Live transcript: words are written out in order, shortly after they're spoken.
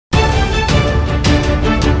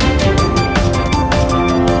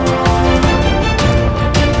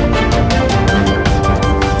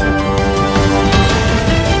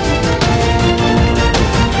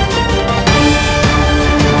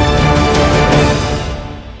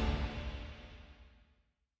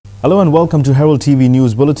Hello and welcome to Herald TV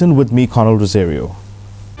News Bulletin with me, Conal Rosario.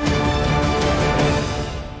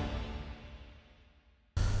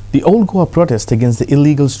 The Old Goa protest against the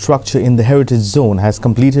illegal structure in the heritage zone has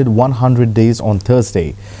completed 100 days on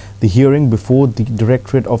Thursday. The hearing before the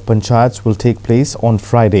Directorate of Panchayats will take place on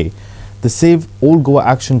Friday. The Save Old Goa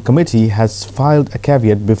Action Committee has filed a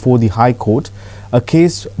caveat before the High Court, a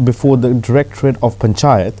case before the Directorate of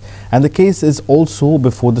Panchayat, and the case is also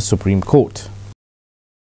before the Supreme Court.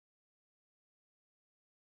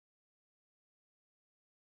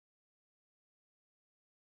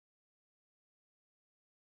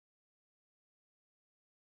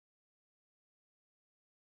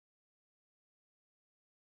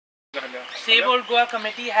 Save Old Goa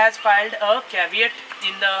Committee has filed a caveat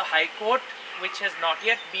in the High Court, which has not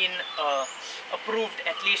yet been approved,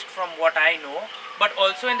 at least from what I know, but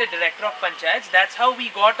also in the Director of Panchayats. That's how we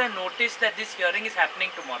got a notice that this hearing is happening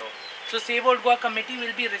tomorrow. So Save Old Goa Committee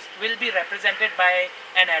will be represented by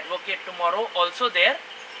an advocate tomorrow, also there.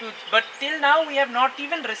 But till now we have not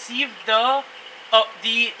even received the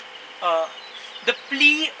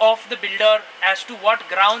plea of the builder as to what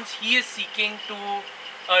grounds he is seeking to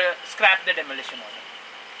scrap the demolition order.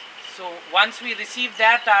 So once we receive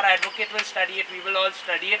that, our advocate will study it, we will all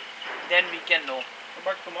study it, then we can know.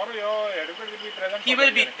 But tomorrow your advocate will be present? He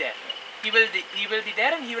will be there. He will be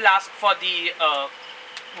there, and he will ask for the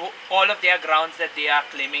all of their grounds that they are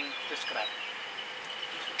claiming to scrap.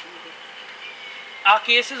 Our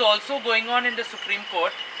case is also going on in the Supreme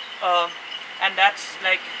Court, and that's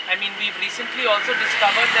like, I mean, we've recently also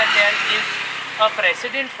discovered that there is a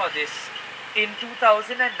precedent for this. In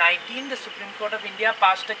 2019, the Supreme Court of India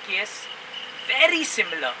passed a case very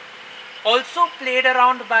similar, also played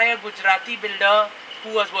around by a Gujarati builder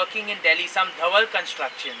who was working in Delhi, some Dhawal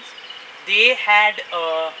Constructions. They had,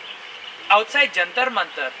 outside Jantar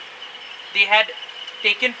Mantar, they had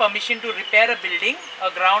taken permission to repair a building,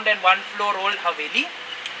 a ground and 1 floor old Haveli.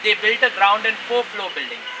 They built a ground and 4 floor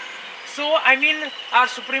building. So, I mean, our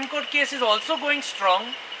Supreme Court case is also going strong.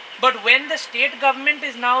 But when the state government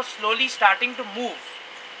is now slowly starting to move,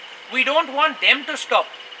 we don't want them to stop,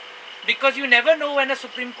 because you never know when a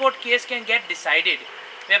Supreme Court case can get decided.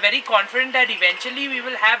 We are very confident that eventually we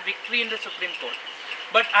will have victory in the Supreme Court.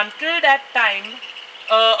 But until that time,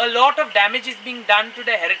 a lot of damage is being done to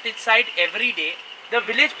the heritage site every day. The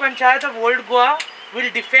village panchayat of Old Goa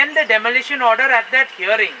will defend the demolition order at that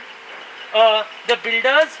hearing. The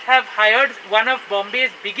builders have hired one of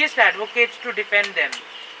Bombay's biggest advocates to defend them.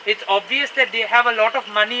 It's obvious that they have a lot of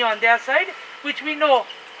money on their side, which we know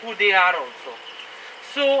who they are also.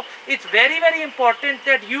 So it's very, very important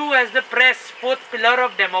that you, as the press, fourth pillar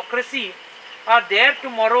of democracy, are there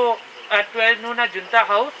tomorrow at 12 noon at Junta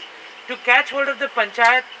House to catch hold of the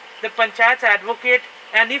panchayat's advocate,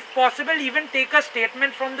 and if possible even take a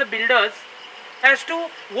statement from the builders as to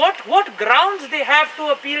what grounds they have to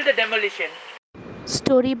appeal the demolition.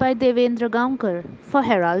 Story by Devendra Gaonkar for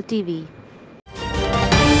Herald TV.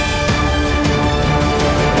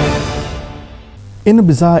 In a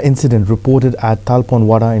bizarre incident reported at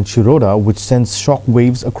Talponwada in Shiroda, which sends shock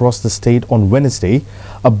waves across the state on Wednesday,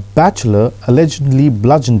 a bachelor allegedly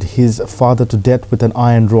bludgeoned his father to death with an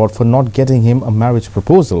iron rod for not getting him a marriage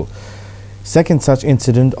proposal. Second such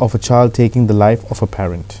incident of a child taking the life of a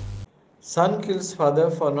parent. Son kills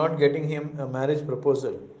father for not getting him a marriage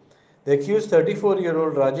proposal. The accused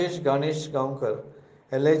 34-year-old Rajesh Ganesh Gaonkar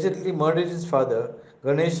allegedly murdered his father,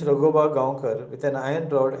 Ganesh Raghoba Gaonkar, with an iron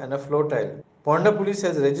rod and a floor tile. Ponda Police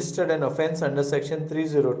has registered an offence under Section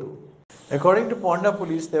 302. According to Ponda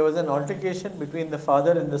Police, there was an altercation between the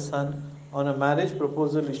father and the son on a marriage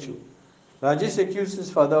proposal issue. Rajesh accused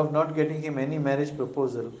his father of not getting him any marriage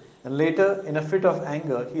proposal, and later, in a fit of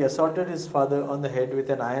anger, he assaulted his father on the head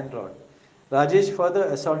with an iron rod. Rajesh further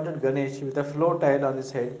assaulted Ganesh with a floor tile on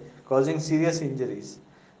his head, causing serious injuries.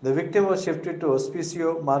 The victim was shifted to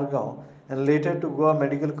Hospicio Margaon and later to Goa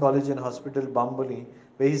Medical College and Hospital Bamboli,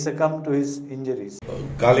 where he succumbed to his injuries.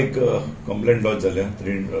 काल एक complaint launch झाल्या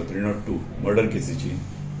 302 murder केसीची.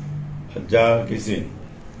 ज्या casein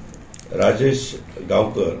Rajesh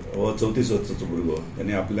Gavkar हो 34 वर्साचो भुरगो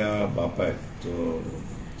त्याने आपल्या बापायक जो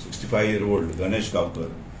 65 year old गणेश गावकर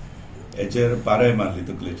हेचेर पाराय मारली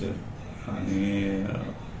तकलेचेर आनी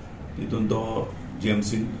तितून तो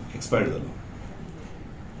जीएमसीन एक्सपायर्ड जालो.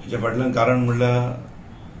 हेच्या फाटल्यान कारण म्हणल्यार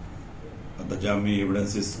आता जे आमी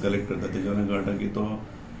एविडन्सीस कलेक्ट करता तेजेवरून कळटा की तो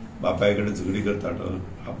बापाय कडेन झगडी करता,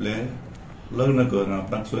 आपले लग्न कर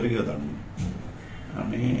आपणाक सोयरी घेता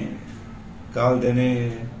आनी काल त्याने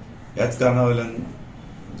ह्याच कारणा वयल्यान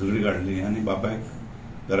झगडी काडली आनी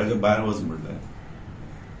बापायक घराच्या भायर वच म्हणलें.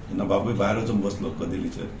 जेन्ना बापूय भायर वचून बसलो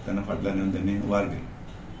कदेलीचेर तेन्ना फाटल्यान येवन त्यांनी वार केलो.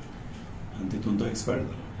 आणि तितून तो एक्सपायर्ड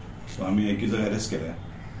जालो. सो आमी एक्युजाक अरेस्ट केल्या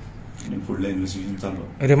आणि फुडलें इन्व्हेस्टिगेशन चालू.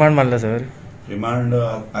 रिमांड मारला सर. रिमांड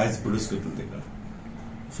आयज प्रोड्यूस करतले तेका.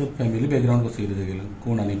 सो फॅमिली बॅकग्राऊंड कसो कितें तेगेलो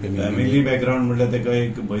कोण आनी फॅमिली बॅकग्राऊंड म्हणल्यार तेका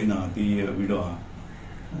एक भयण आहा, ती विडो आहा.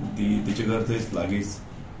 ती तिचे घर थंयच लागींच.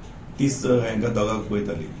 तीच हांकां दोगांक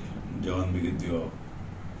पळयताली, जेवण बेगीन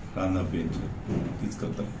दिवप, रांदप हेंचें तीच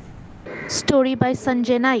करताली. Story by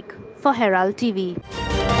Sanjay Naik for Herald TV.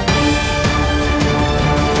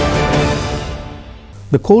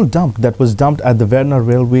 The coal dump that was dumped at the Verna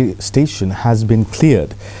railway station has been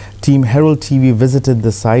cleared. Team Herald TV visited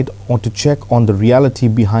the site to check on the reality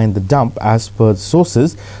behind the dump. As per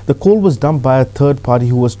sources, the coal was dumped by a third party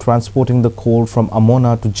who was transporting the coal from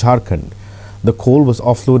Amona to Jharkhand. The coal was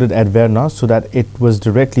offloaded at Verna so that it was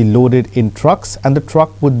directly loaded in trucks and the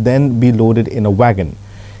truck would then be loaded in a wagon.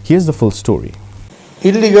 Here's the full story.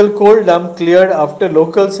 Illegal coal dump cleared after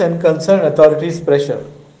locals and concerned authorities pressure.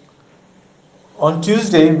 On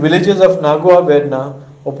Tuesday, villagers of Nagua Verna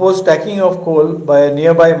opposed stacking of coal by a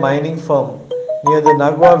nearby mining firm near the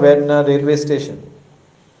Nagua Verna railway station.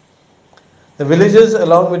 The villagers,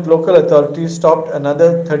 along with local authorities, stopped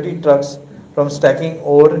another 30 trucks from stacking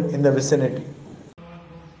ore in the vicinity.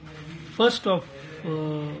 First of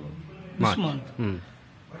this month,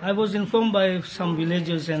 I was informed by some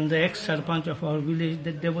villagers and the ex-sarpanch of our village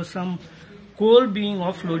that there was some coal being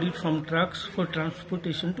offloaded from trucks for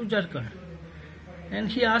transportation to Jharkhand. And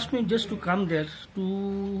he asked me just to come there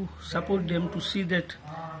to support them to see that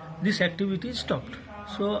this activity is stopped.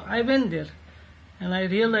 So I went there and I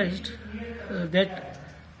realized that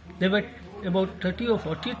there were about 30 or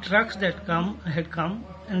 40 trucks that had come,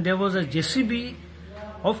 and there was a JCB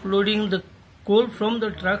offloading the coal from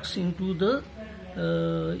the trucks into the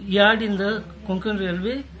yard in the Konkan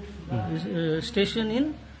railway station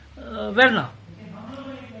in Verna.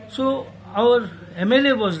 So our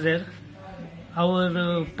MLA was there,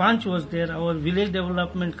 our Panch was there, our village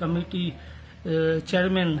development committee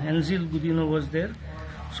chairman Hanzil Gudino was there.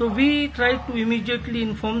 So we tried to immediately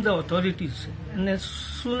inform the authorities, and as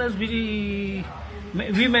soon as we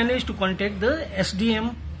managed to contact the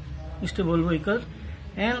SDM Mr. Bolwaikar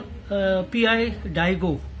and PI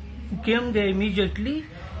Daigo, who came there immediately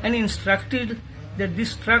and instructed that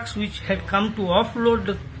these trucks which had come to offload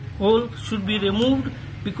the coal should be removed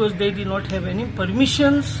because they did not have any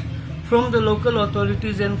permissions from the local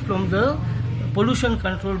authorities and from the pollution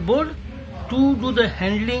control board to do the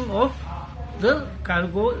handling of the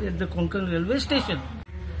cargo at the Konkan railway station.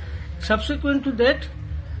 Subsequent to that,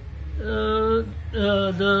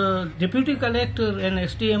 the deputy collector and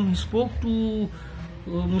SDM spoke to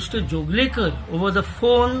Mr. Joglekar over the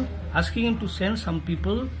phone, asking him to send some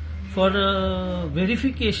people for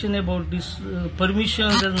verification about these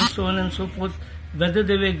permissions and so on and so forth, whether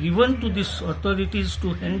they were given to these authorities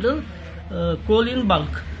to handle coal in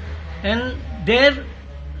bulk. And there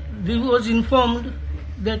he was informed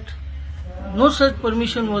that no such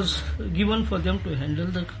permission was given for them to handle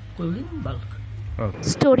the coal in bulk.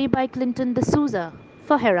 Story by Clinton D'Souza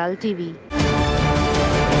for Herald TV.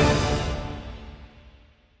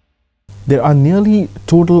 There are nearly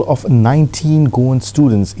total of 19 Goan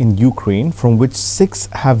students in Ukraine, from which 6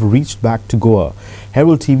 have reached back to Goa.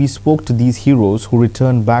 Herald TV spoke to these heroes who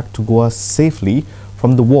returned back to Goa safely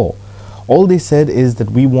from the war. All they said is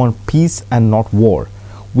that we want peace and not war.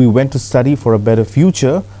 We went to study for a better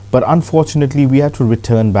future, but unfortunately we had to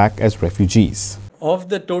return back as refugees. Of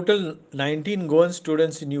the total 19 Goan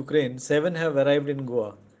students in Ukraine, 7 have arrived in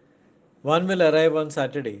Goa. 1 will arrive on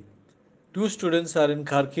Saturday. 2 students are in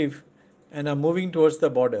Kharkiv and are moving towards the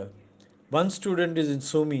border. 1 student is in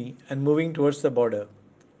Sumy and moving towards the border.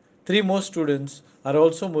 3 more students are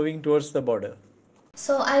also moving towards the border.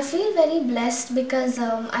 So I feel very blessed because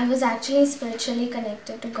I was actually spiritually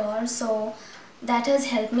connected to God. So that has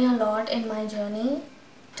helped me a lot in my journey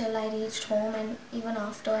till I reached home and even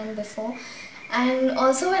after and before. And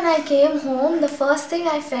also when I came home, the first thing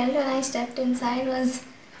I felt when I stepped inside was,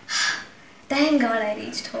 thank God I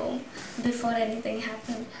reached home before anything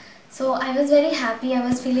happened. So I was very happy, I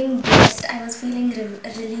was feeling blessed, I was feeling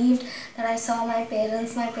relieved that I saw my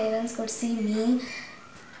parents could see me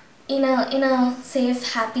in a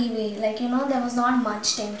safe, happy way. Like, you know, there was not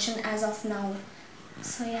much tension as of now.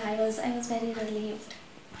 So yeah, I was very relieved.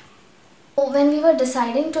 When we were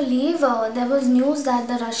deciding to leave, there was news that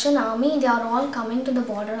the Russian army, they are all coming to the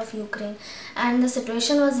border of Ukraine, and the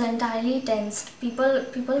situation was entirely tensed.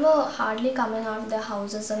 People were hardly coming out of their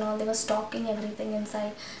houses and all. They were stocking everything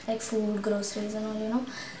inside, like food, groceries and all, you know.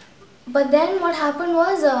 But then what happened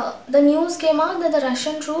was, the news came out that the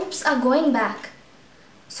Russian troops are going back.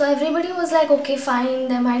 So everybody was like, okay, fine,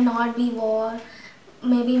 there might not be war.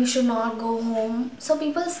 maybe we should not go home. So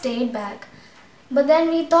people stayed back. But then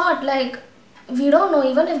we thought, like, we don't know,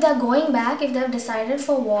 even if they're going back, if they've decided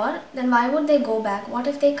for war, then why would they go back? What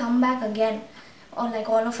if they come back again? Or like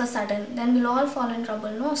all of a sudden, then we'll all fall in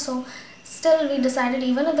trouble, no? So still we decided,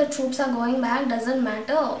 even if the troops are going back, doesn't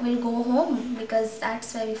matter, we'll go home because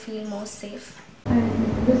that's where we feel most safe.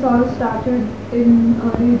 And this all started in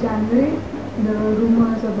early January. There were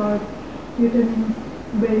rumors about Putin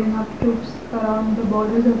building up troops around the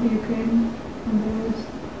borders of Ukraine, and there was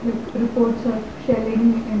like reports of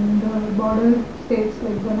shelling in the border states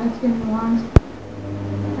like Donetsk and Luhansk.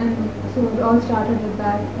 And so it all started with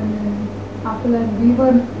that, and then after that we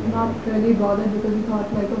were not really bothered because we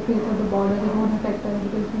thought like, okay, it's at the border, it won't affect us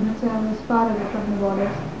because Venezuela was far away from the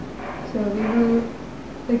borders. So we were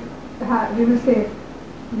like, we were safe.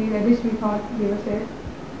 At least we thought we were safe.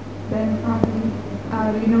 Then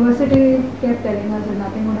our university kept telling us that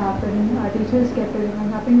nothing would happen. Our teachers kept telling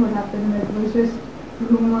us nothing would happen. It was just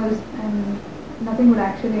rumors and nothing would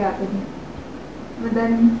actually happen. But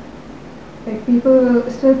then, like, people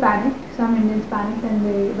still panicked. Some Indians panicked and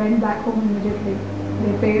they went back home immediately.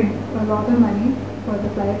 They paid a lot of money for the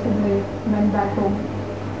flights and they went back home.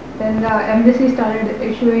 Then the embassy started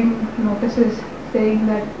issuing notices saying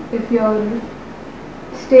that if your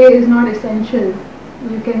stay is not essential,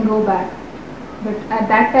 you can go back. But at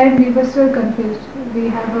that time we were still confused. We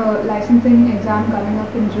have a licensing exam coming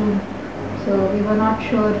up in June. So we were not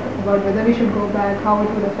sure about whether we should go back, how it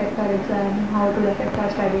would affect our exam, how it would affect our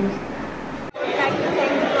studies. I'd like to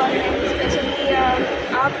thank the government, especially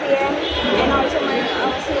our PM and also my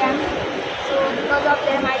CM. So because of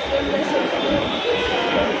them I came here safely.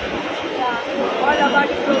 All about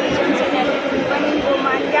the provisions and everything. Even in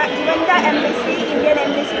Romania, even the embassy, Indian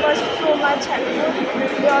embassy was so much helpful.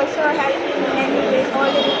 They also helped in many ways, all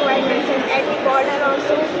the requirements and at the border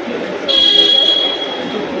also.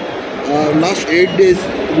 Last 8 days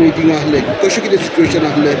meeting ahle. Kशी किती situation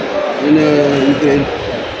ahle in Ukraine?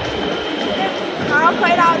 How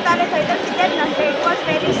far out are they? It was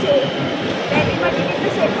very safe. Very much. It is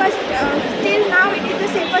the safest. Till now, it is the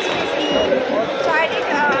safest place in Ukraine. So I did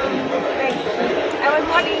I was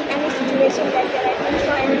not in any situation like that. I think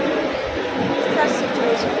so any such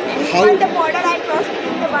situation. And even the border I crossed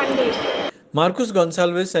within the 1 day. Marcus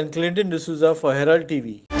Gonsalves and Clinton D'Souza for Herald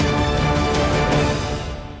TV.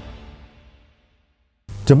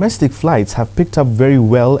 Domestic flights have picked up very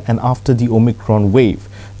well and after the Omicron wave.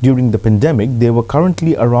 During the pandemic, there were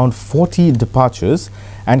currently around 40 departures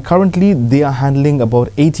and currently they are handling about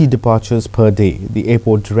 80 departures per day. The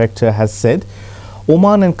airport director has said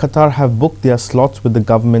Oman and Qatar have booked their slots with the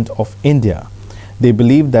government of India. They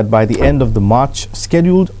believe that by the end of the March,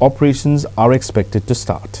 scheduled operations are expected to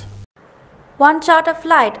start. One charter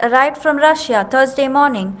flight arrived from Russia Thursday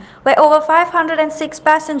morning, where over 506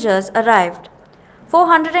 passengers arrived.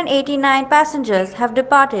 489 passengers have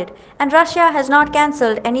departed and Russia has not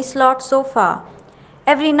cancelled any slots so far.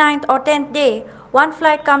 Every 9th or 10th day, one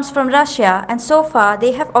flight comes from Russia and so far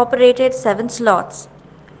they have operated 7 slots.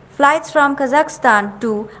 Flights from Kazakhstan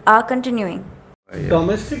too are continuing.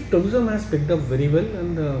 Domestic tourism has picked up very well,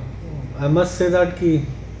 and I must say that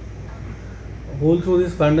whole through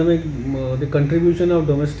this pandemic, the contribution of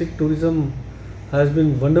domestic tourism has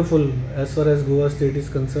been wonderful as far as Goa state is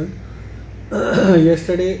concerned.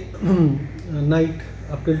 Yesterday night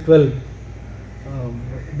up till 12,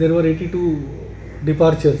 there were 82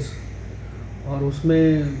 departures, और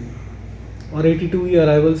 82 ही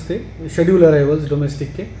arrivals थे, schedule arrivals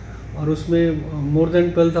domestic के, और उसमें more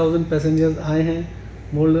than 12,000 passengers आए हैं,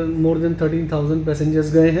 more than 13,000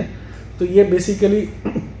 passengers गए हैं. तो ये बेसिकली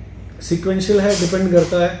सीक्वेंशियल है, डिपेंड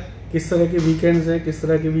करता है किस तरह के वीकेंड्स हैं, किस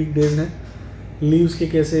तरह के वीकडेज हैं, लीव्स के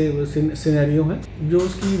कैसे सिनेरियो हैं. जो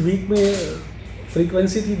उसकी वीक में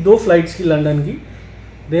फ्रीक्वेंसी थी 2 फ्लाइट्स की लंदन की,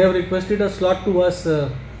 they have requested a slot to us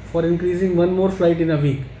for increasing 1 more flight in a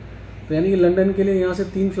week. तो यानी कि लंदन के लिए यहाँ से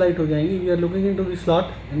 3 फ्लाइट हो जाएंगी. We are looking into the slot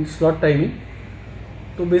and slot timing.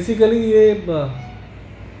 तो बेसिकली ये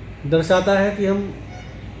दर्शाता है कि हम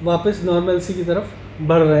वापस नॉर्मलसी की तरफ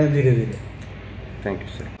बढ़ रहे हैं धीरे धीरे. Thank you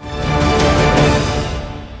sir.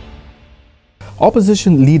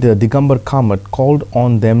 Opposition leader Digambar Kamat called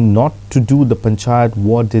on them not to do the Panchayat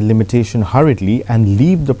ward delimitation hurriedly and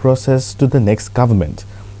leave the process to the next government.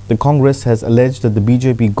 The Congress has alleged that the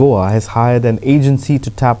BJP Goa has hired an agency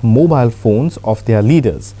to tap mobile phones of their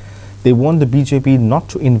leaders. They want the BJP not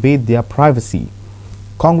to invade their privacy.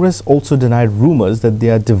 Congress also denied rumors that they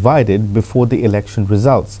are divided before the election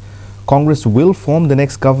results. Congress will form the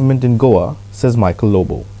next government in Goa, says Michael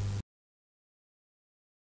Lobo.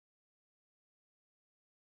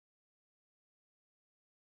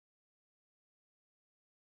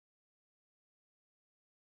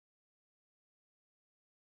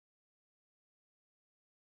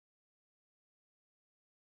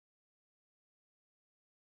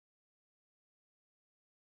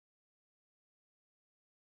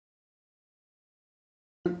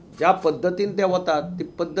 ज्या पद्दतीन ते वतात ती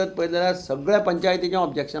पद्दत पळयली जाल्यार सगळ्या पंचायतीचें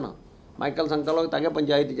objection आहा. मायकल सांगतालो तागे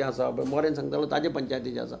पंचायतीचें आसा, मोरेन सांगतालो ताजे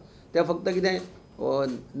पंचायतीचें आसा. ते फक्त कितें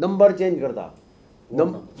नंबर चेंज करता,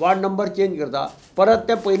 वार्ड नंबर चेंज करता, परत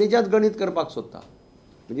ते पयलींच्याच गणीत करपाक सोदता.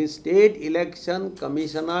 म्हणजे स्टेट इलेक्शन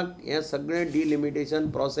कमिशनाक हें सगळें डिलिमिटेशन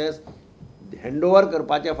प्रोसेस हँडओवर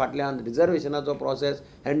करपाच्या फाटल्यान, रिजर्वेशनाचो प्रोसेस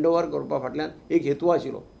हँडओवर करपा फाटल्यान एक हेतू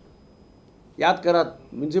आशिल्लो. याद करात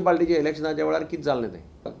म्युनिसिपालिटीच्या इलेक्शनाच्या वेळार कितें जाल्लें तें.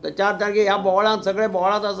 फक्त 4 तारखे ह्या बोवाळांत सगळे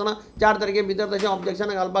बोवाळांत आसतना 4 तारखे भितर तशें ऑब्जेक्शन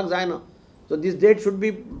घालपाक जायना. सो दीस date should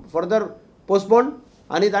be further postpone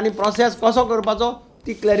आनी तांणी प्रोसेस कसो करपाचो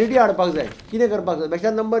ती क्लॅरिटी हाडपाक जाय. कितें करपाक जाय,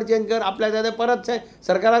 बेश्टेच नंबर चेंज कर, आपल्याक जाय तें परत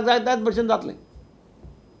सरकाराक जाय त्याच भशेन जातलें.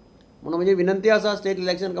 म्हणून म्हजी विनंती आसा स्टेट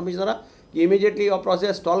इलेक्शन कमिशनराक की इमिजिएटली हो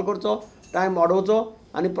प्रोसेस स्टॉल करचो, टायम वाडोवचो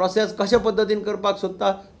आनी प्रोसेस कशा पद्दतीन करपाक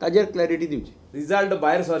सोदता ताजेर क्लॅरिटी दिवची. रिजल्ट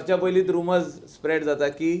भायर सरच्या पयलींच रुमर्स स्प्रेड जाता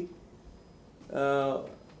की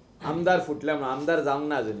आमदार फुटल्या म्हणून. आमदार जावंक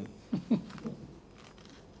ना आजुनी,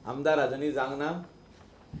 आमदार आजुनी जावंक ना.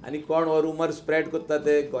 आनी कोण हो रुमर स्प्रेड करता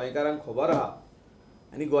ते गोंयकारांक खबर आहा.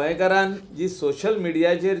 आनी गोंयकारान जी सोशल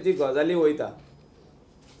मिडियाचेर जी गजाली वयता,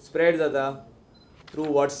 स्प्रेड जाता through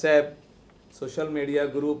WhatsApp, social media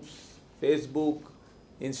groups, Facebook,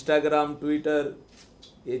 Instagram, Twitter,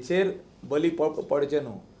 हेचेर बली पडचे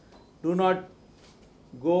न्हू. Do not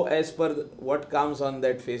go as per what comes on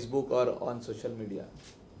that Facebook or on social media.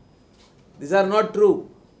 These are not true.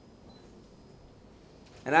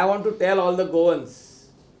 And I want to tell all the Goans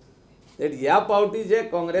that ह्या पावटी जे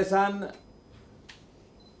काँग्रेसान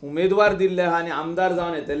उमेदवार दिल्ले आहा आनी आमदार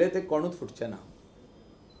जावन येतले ते कोणूच फुटचे ना.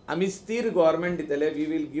 आमी स्थिर गव्हर्मेंट दितले. We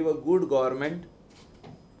will give a good government.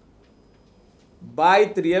 By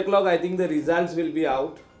 3 o'clock I think the results will be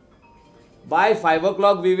out. By 5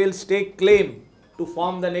 o'clock we will stake claim to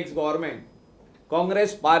form the next government.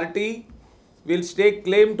 Congress party will stake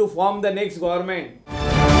claim to form the next government.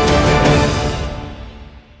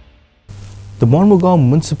 The Mormugaon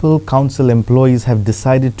Municipal Council employees have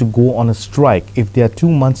decided to go on a strike if their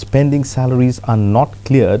 2 months pending salaries are not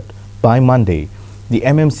cleared by Monday. The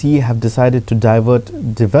MMC have decided to divert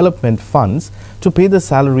development funds to pay the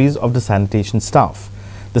salaries of the sanitation staff.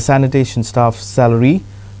 The sanitation staff's salary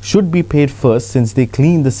should be paid first since they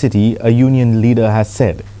clean the city, a union leader has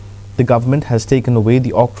said. The government has taken away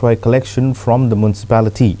the octroi collection from the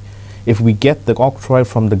municipality. If we get the octroi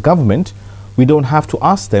from the government, we don't have to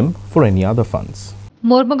ask them for any other funds.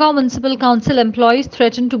 Mormugaon Municipal Council employees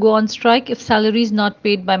threaten to go on strike if salary is not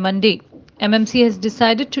paid by Monday. MMC has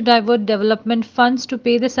decided to divert development funds to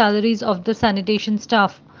pay the salaries of the sanitation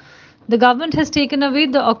staff. The government has taken away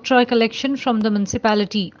the octroi collection from the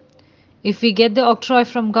municipality. If we get the octroi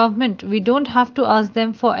from government, we don't have to ask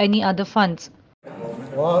them for any other funds.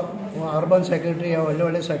 Urban secretary व्हडले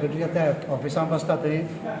व्हडले secretary त्या ऑफिसांत बसता थंय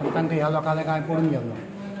तांकां ह्या लोकांनी कांय पडून गेलो.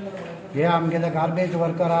 हे आमगेले गार्बेज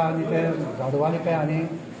वर्कर आनी ते झाडूवाले पळय आनी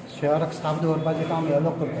शहराक साफ दवरपाचें काम हे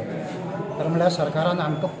लोक करतात. तर म्हळ्यार सरकारान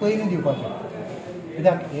आमकां पयलीं दिवपाचें.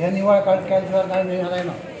 कित्याक हे निवळ केल्या शिवाय कांय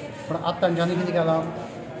जायना. पूण आतां तांच्यांनी कितें केलां,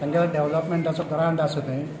 तांगेलो डेव्हलपमेंटाचो ग्रांट आसा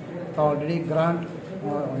थंय तो ऑलरेडी ग्रांट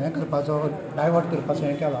हें करपाचो डायवर्ट करपाचो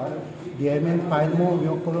हें केला. DMN फायल मूव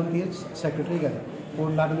ह्यो करून ती सेक्रेटरी गेले.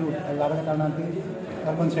 कोण लागल्या कारणान ती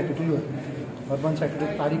अर्बन सेक्रेटरी वता. अर्बन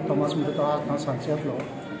सेक्रेटरी तारीख थॉमस म्हणटा तो आज हांव सांजचो येतलो.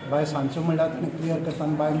 बाय सांजचो म्हणल्यार ताणें क्लियर करता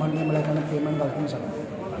आनी बाय मंडे म्हणल्यार ताणें पेमेंट घालपाक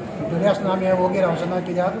सांगता. तरी आसतना आमी हे वोगीर रावचना.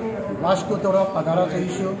 कित्याक वास्को तोडो पगाराचो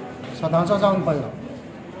इश्यू सदांचो जावन पडला.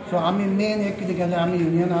 सो आमी मेन एक कितें केलें, आमी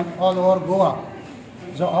युनियनान ऑल ओवर गोवा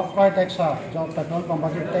जो ऑक्ट्रॉय टॅक्स आहा, जो पेट्रोल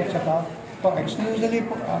पंपाचेर टॅक्स येता तो एक्सक्लुझिवली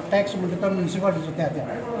टॅक्स म्हणटा तो म्युनिसिपालिटीचो त्या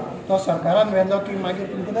तो सरकारान व्हेलो की मागीर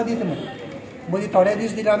तुमकां दिता म्हणून. मदीं थोडे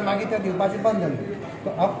दीस दिले आनी मागीर ते दिवपाचें बंद जालें. तो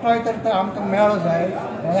ऑक्ट्रॉय तर आमकां मेळ्ळो जाय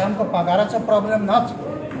जाल्यार आमकां पगाराचो प्रॉब्लेम नाच.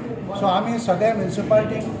 सो आमी सगळ्या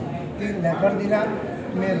म्युनिसिपालिटीक ती लेटर दिल्यान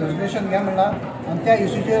तुमी रेजोल्युशन घ्या म्हणलां आनी त्या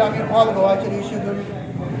इश्यूचेर आमी ऑल गोवाचेर इश्यू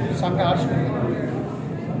घेवन सामकें आर्श केलें.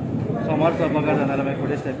 सोमारचो पगार जाणार मागीर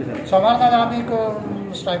फुडें स्टेप कितें सोमार जाल्यार आमी एक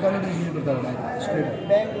स्ट्रायकाचो डिसिजन करतले. स्ट्रेट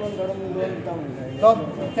बँक लोन तो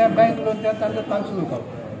ते बँक लोन ते तांचो तांचो लुकप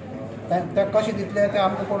ते कशें दितले ते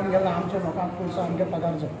आमकां करून गेले. आमच्या लोकांक पयसो आमगे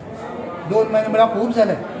पगार जाय. 2 म्हयने म्हळ्यार खूब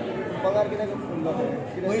जाले. पगार कितें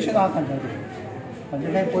पयशे ना तांचे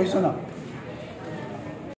तांचे कांय पयसो ना.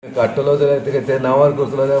 काडटलो जाल्यार ते नांवार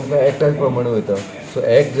करतलो जाल्यार आमकां एक्टाच प्रमाणे वयता. सो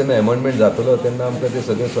एक्ट जेन्ना एमेंडमेंट जातलो तेन्ना आमकां ते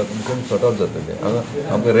सगळे सॉर्ट आउट जातले. हांगा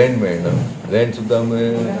आमकां रेंट मेळना, रेंट सुद्दां आमी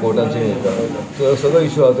कोर्टान चेंज येता. सो सगळो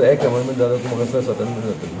इश्यू आसा. एक्ट एमेंडमेंट जालो की म्हाका दिसता सटलमेंट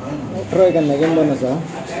जातली. ऑक्ट्रॉय केन्नाच्यान बंद आसा?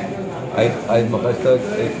 आयज म्हाका दिसता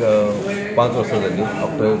एक 5 वर्सां जाली.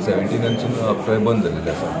 ऑक्टोबर 17 ऑक्ट्रॉय बंद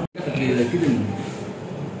जाल्लेले आसा.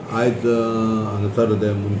 आयज हांगासर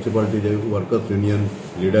ते म्युनिसिपालिटीचे वर्कर्स युनियन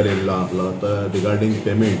लिडर येयल्लो आसलो तर रिगार्डींग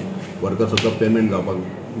पेमेंट वर्कर्साचो पेमेंट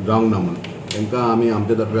जावंक ना म्हणून तांकां आमी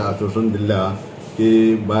आमचे तर्फे आश्वासन दिल्लें आहा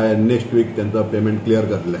की बाय नेक्स्ट वीक त्यांचं पेमेंट क्लियर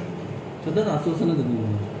करतले. सतत आश्वासन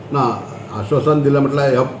ना आश्वासन दिलें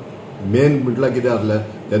म्हटल्यार हे मेन म्हटल्यार कितें आसलें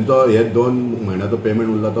त्यांचो हे 2 म्हयन्याचो पेमेंट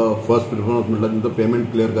उरला तो फर्स्ट प्रिफरन्स म्हटल्यार त्यांचो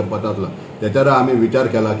पेमेंट क्लियर करपाचो आसलो. त्याच्यार आमी विचार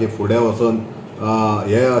केला की फुडें वचून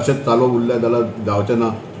हे अशेंच चालू उरलें जाल्यार जावचें ना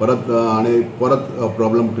परत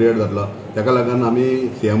प्रॉब्लेम क्रिएट जातलो. ताका लागून आमी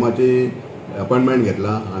सीएमाची अपॉइंटमेंट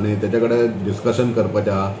घेतला आणि त्याच्या कडेन डिस्कशन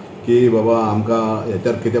करपाचें आहा की बाबा आमकां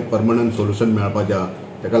हेच्यार कितें परमनंट सोल्युशन मेळपाचें आहा.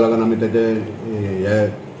 ताका लागून आमी तेचे हे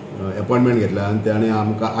अपॉइंटमेंट घेतला आणि ताणें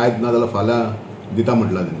आमकां आयज ना जाल्यार फाल्यां दिता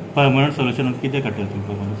म्हटलां ताणें. परमनंट सोल्युशन कितें काडटले तुमी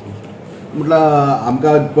परमनंट सोल्युशन म्हटल्यार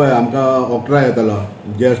आमकां पळय आमकां ऑक्ट्रा येतालो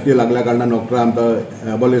GST लागल्या कारणान ऑक्ट्रा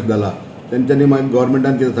आमकां एबॉलिश जाला. तेंच्यांनी मागीर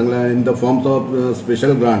गव्हर्मेंटान कितें सांगलें in the forms of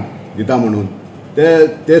special grant दिता म्हणून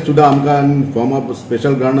ते सुद्दां आमकां फॉर्म ऑफ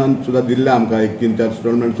स्पेशल ग्रांटान सुद्दां दिल्ले आमकां 1-3-4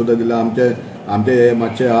 इंस्टॉलमेंट सुद्दां दिला. आमचे हे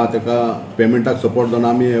मातशें आहा ताका पेमेंटाक सपोर्ट जावन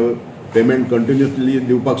आमी पेमेंट कंटिन्युअसली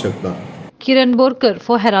दिवपाक शकता. Kiran Borkar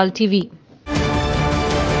for Herald TV.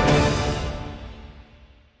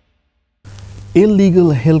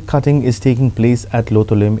 Illegal hill cutting is taking place at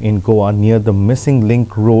Lotolim in Goa near the missing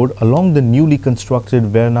link road along the newly constructed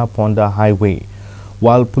Verna-Ponda highway.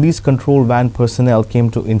 While police control van personnel came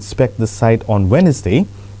to inspect the site on Wednesday,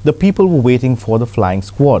 the people were waiting for the flying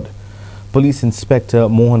squad. Police Inspector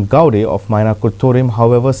Mohan Gaude of Mainakuttorim,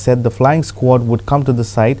 however, said the flying squad would come to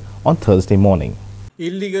the site on Thursday morning.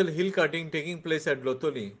 Illegal hill cutting taking place at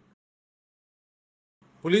Lotoli.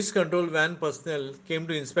 Police control van personnel came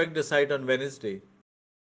to inspect the site on Wednesday.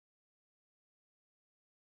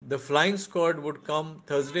 The flying squad would come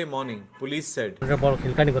Thursday morning, police said.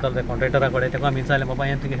 Hill cutting करता ते कॉन्ट्रॅक्टरा कडेन तेका आमी विचारलें बाबा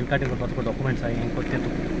हें तुगे hill cutting करपाचो documents आहा हें कोत्ते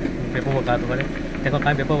पेपर वर्क आहा तुगेलें तेका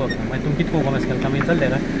कांय पेपर वर्क ना मागीर तुमी कितें परफॉर्मन्स केलें आमी विचारलें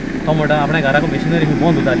काय तो म्हणटा आपणे घराक मशिनरी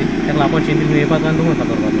बंद उरताली तेका आपण चेंजीस येवपाचो आनी तुमी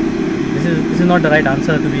करपाचो. This is not the right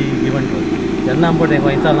answer to be given to. जेन्ना आमकां तेका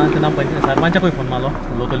विचारलां तेन्ना सरपंचाकूय फोन मारलो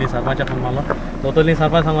लोटली सरपंचाक फोन मारलो. लोटली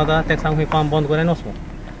सरपंच सांगता तेका सांग काम बंद करून वचपो.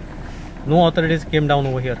 No authorities came down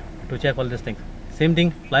over here to check all these things. Same thing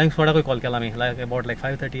flying स्क्वाडाकूय call केला आमी about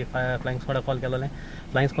 5:30 flying स्क्वाडाक call केलेलें.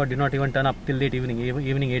 Flying squad did not even turn up till late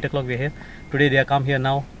evening 8 o'clock we here. Today they are come here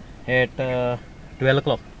now at 12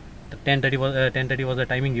 o'clock. 10:30 was the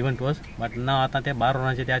timing given to us, but now आता ते 12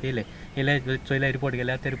 वरांचे ते येले चोयले report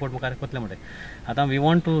गेले ते report मुखार कोतले म्हणटे. आता we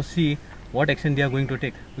want to C what action they are going to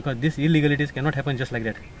take because this illegalities cannot happen just like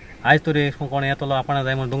that. आज तरी कोण येतलो आपण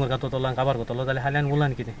जाय म्हणून दोंगर कातलो काबार करतलो जाल्यार हाल्यान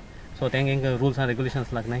उरलां कितें. सो तेंगे रुल्स एंड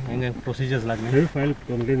रेग्युलेशन्स लागनाय हेंगे procedures लागनाय. File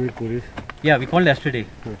complaint with police. या वी कॉल्ड yesterday.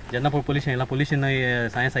 जेन्ना पुलीस येयला पुलिशेन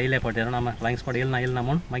सायन्स आयिल्ले पटेन आमी फ्लाइंग स्क्वाड येयला ना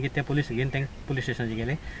म्हणून मागीर ते पुलीस घेवन तें पुलीस स्टेशनाचेर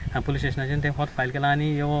गेले आनी पुलीस स्टेशनाचेर तें फॉर फायल केला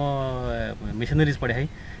आनी ह्यो मिशनरीज पडे आहाय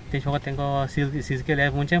ते फकत तेंका सीज केले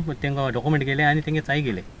म्हणजे तेंका डॉक्युमेंट गेले आनी तेंगे चाय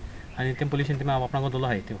गेले आनी ते पुलिशेन तेमी आपणाक दवरलो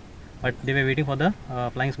आहाय त्यो. But they were waiting for the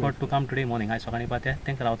flying squad to come today morning. आज सकाळी पाते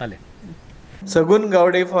तेंका रावताले. Sagun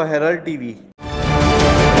Gaude for Herald TV.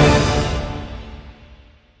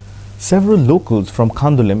 Several locals from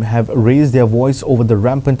Kandolim have raised their voice over the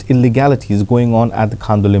rampant illegalities going on at the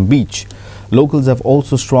Kandolim beach. Locals have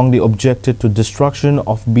also strongly objected to destruction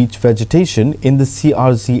of beach vegetation in the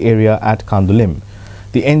CRZ area at Kandolim.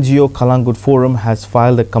 The NGO Kalangut Forum has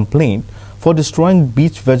filed a complaint for destroying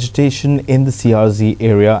beach vegetation in the CRZ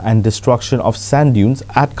area and destruction of sand dunes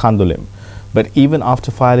at Kandolim. But even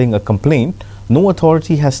after filing a complaint, no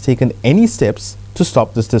authority has taken any steps to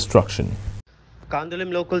stop this destruction.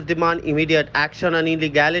 Kandolim locals demand immediate action on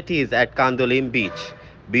illegalities at Kandolim beach.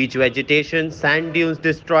 Beach vegetation, sand dunes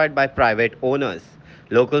destroyed by private owners.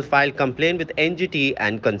 Locals filed complaint with NGT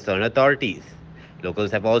and concerned authorities.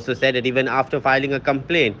 Locals have also said that even after filing a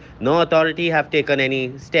complaint, no authority have taken any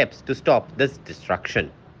steps to stop this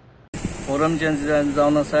destruction. Forum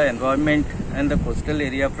जावन आसा environment and the coastal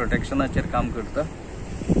area प्रोटेक्शनाचेर काम करता.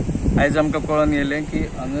 आयज आमकां कळून येयलें की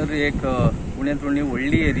हांगर एक पुण्यात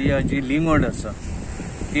व्हडली एरिया जी लिंगोड आसा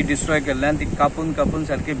ती डिस्ट्रॉय केल्ल्यान ती कापून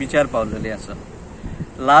सारकी बिचार पावलेली आसा.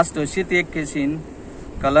 लास्ट अशीच एक केसीन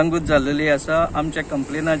कलंगूट जाल्लेली आसा. आमच्या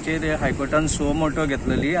कंप्लेनाचेर हायकोर्टान सो मोटो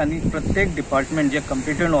घेतलेली आनी प्रत्येक डिपार्टमेंट जे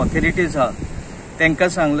कंपिटंट ऑथॉरिटीज आहा तांकां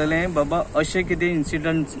सांगलेलें बाबा अशें कितें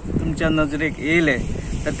इन्सिडंट तुमच्या नजरेक येयले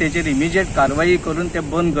तर तेचेर इमिजिएट कारवाई करून ते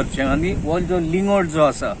बंद करचें आनी हो जो लिंगोड जो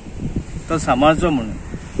आसा तो सांबाळचो म्हणून.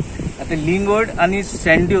 आतां लिंगोड आनी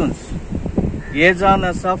सँड ड्यून्स हे जावन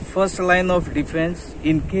आसा first lion of defence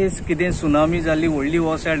in case कितें सुनामी जाली व्हडली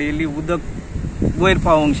वोसाड येयली उदक वयर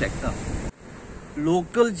पावोंक शकता.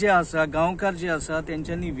 लोकल जे आसा गांवकार जे आसा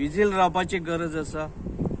तेंच्यांनी विजील रावपाची गरज आसा.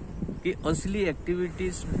 की असली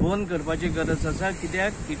एक्टिविटीज बंद करपाची गरज आसा,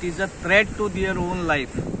 कित्याक it is a threat to their own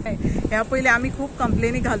life. ह्या पयलीं आमी खूब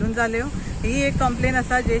कंप्लेनी घालून जाल्यो. ही एक कंप्लेन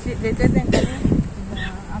आसा जेचेर तेंच्यांनी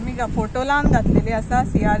आमी फोटो लावन घातलेली आसा.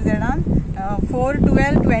 CRZान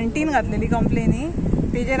 4/12/20 घातलेली कंप्लेनी.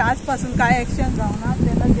 तेजेर आज पासून काय एक्शन जावना.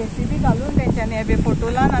 तेन्ना JCB घालून तेंच्यांनी हे फोटो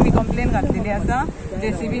लावन आमी कंप्लेन घातलेली आसा.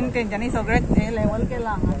 JCBन तेंच्यांनी सगळे हे लेवल केला,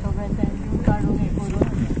 हांगा सगळे सँड काडून हे करून.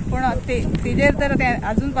 पूण तेजेर जर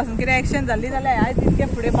अजून पासून कितें एक्शन जाल्ली जाल्यार आयज इतके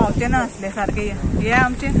फुडें पावचे ना आसले. सारके हे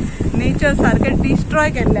आमचे नेचर सारके डिस्ट्रॉय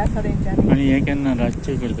केल्ले आसा तेंच्यांनी. आनी हे केन्ना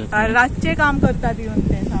रातचे करतात? रातचे काम करतात येवन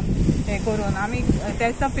ते हे करून. आमी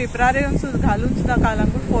त्याच पेपरार येवन घालून सुद्धा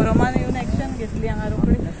कलंगूट फोरमान येवन एक्शन घेतली. हांगा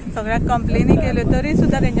रोखडी सगळ्याक कंप्लेनी केल्यो तरी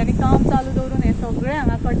सुद्धा तेंच्यांनी काम चालू दवरून हे सगळे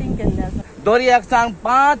हांगा कटींग केल्ले आसा. दोरयाक सांग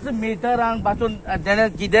 5 मिटरांक पासून तेणे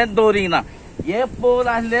कितेंच दवरिना. हे पोल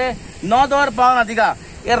आसले नदर पावना तिका.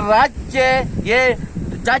 हे रातचे हे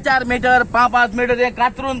 4 मिटर 5 मिटर हे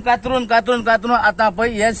कातरून आतां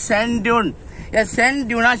पळय हे सँड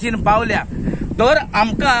ड्युनाशीन पावल्या. तर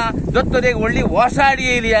आमकां जर तर एक व्हडली वसाड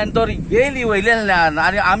येयली आनी तर येयली वयल्यान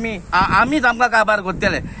आनी आमीच आमकां काबार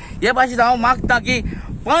करतले. हे भाशेन हांव मागता की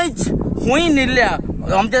पंच खूंय न्हिल्ल्या,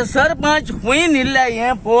 आमचे सरपंच खूंय न्हिल्ल्या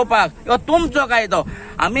हें पळोवपाक. हो तुमचो कायदो.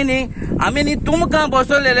 आमी न्ही तुमकां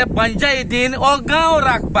बसयलेले पंचायतीन हो गांव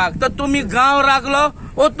राखपाक. तर तुमी गांव राखलो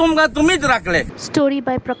वो तुमकां तुमीच राखले. Story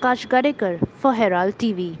by Prakash Gadekar for Herald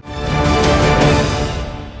TV.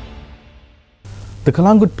 The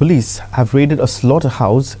Kalangut police have raided a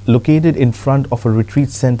slaughterhouse located in front of a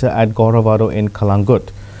retreat center at Gauravado in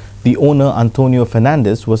Kalangut. The owner, Antonio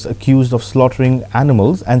Fernandez, was accused of slaughtering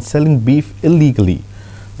animals and selling beef illegally.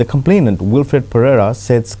 The complainant, Wilfred Pereira,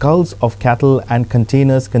 said skulls of cattle and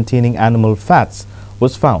containers containing animal fats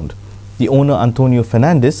was found. The owner, Antonio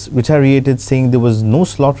Fernandez, retaliated, saying there was no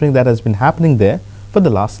slaughtering that has been happening there for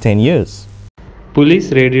the last 10 years.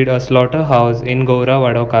 Police raided a slaughterhouse in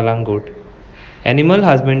Gauravado, Kalangut. Animal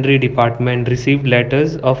Husbandry Department received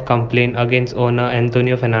letters of complaint against owner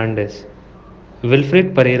Antonio Fernandez. Wilfred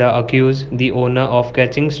Pereira accused the owner of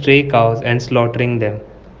catching stray cows and slaughtering them.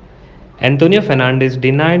 Antonio Fernandez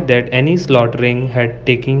denied that any slaughtering had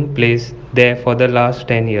taken place there for the last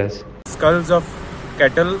 10 years. Skulls of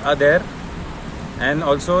cattle are there, and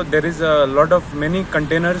also there is a lot of many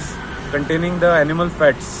containers containing the animal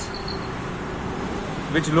fats,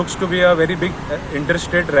 which looks to be a very big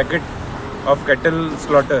interstate racket of cattle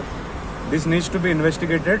slaughter. This needs to be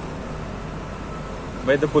investigated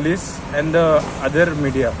by the police and the other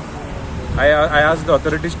media. I ask the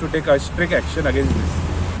authorities to take a strict action against this.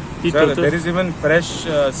 Sir, there is even fresh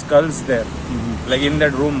skulls there, like in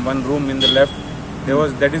that room, one room in the left,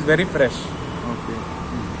 that is very fresh. Okay.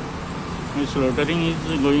 Slaughtering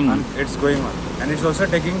is going on. It's going on, and it's also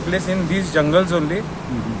taking place in these jungles only.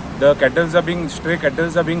 The stray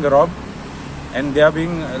cattle are being robbed, and they are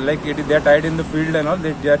being they are tied in the field and all.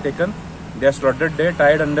 They are taken, they are slaughtered there,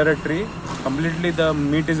 tied under a tree. Completely the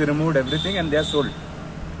meat is removed, everything, and they are sold.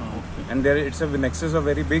 Okay. And there it's a nexus of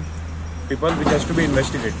very big people which has to be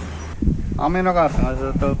investigated. आम्ही नका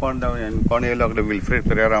सांगायचं तर कोण येयलो Wilfred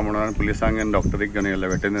Pereira म्हणून पुलिसांक doctor एक जण येयले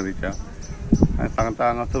वेटनरीच्या आनी सांगता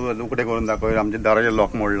हांगा उकटे करून दाखय आमचे दाराचे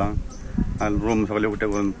लॉक मोडला आनी रूम सगळे उकटे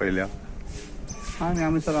करून पळयल्या आनी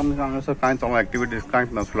आमी हांगासर कांयच एक्टिविटीज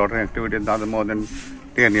कांयच ना स्लॉटरिंग एक्टिविटीज आतां मोर दॅन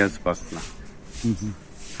 10 years पासून ना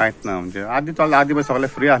कांयच ना म्हणजे आदी पळय सगळे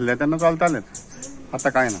फ्री आसले तेन्ना चलतालेच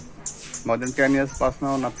आतां कांय ना मोर दॅन 10 years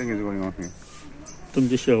पासून नथींग इज गोइंग ऑन.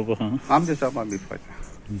 तुमचे शॉप आहा? आमचे शॉपार दिवपाचें.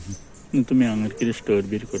 तुम्ही हांगा कितें स्टोर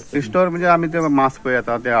बीर करता? स्टोर म्हणजे आमी ते मांस पळय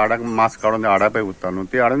येता ते हाडाक मांस काडून ते हाडा पळय उरता न्हू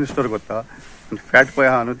ते हाडून स्टोर करता. फॅट पळय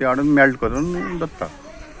आहा न्हू ते हाडून मेल्ट करून दवरता.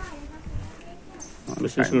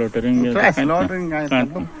 स्लॉटरिंग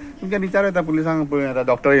तुमच्या विचार येता पुलिसांक पळय येता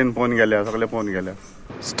डॉक्टर येवन पळोवन गेल्या सगळे पळोवन गेल्या.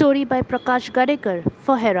 Story by Prakash Gadekar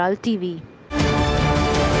for Herald TV.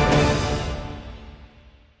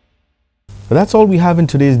 That's all we have in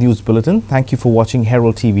today's news bulletin. Thank you for watching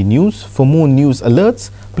Herald TV News. For more news alerts,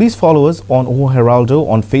 please follow us on O Heraldo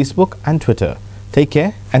on Facebook and Twitter. Take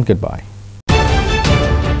care and goodbye.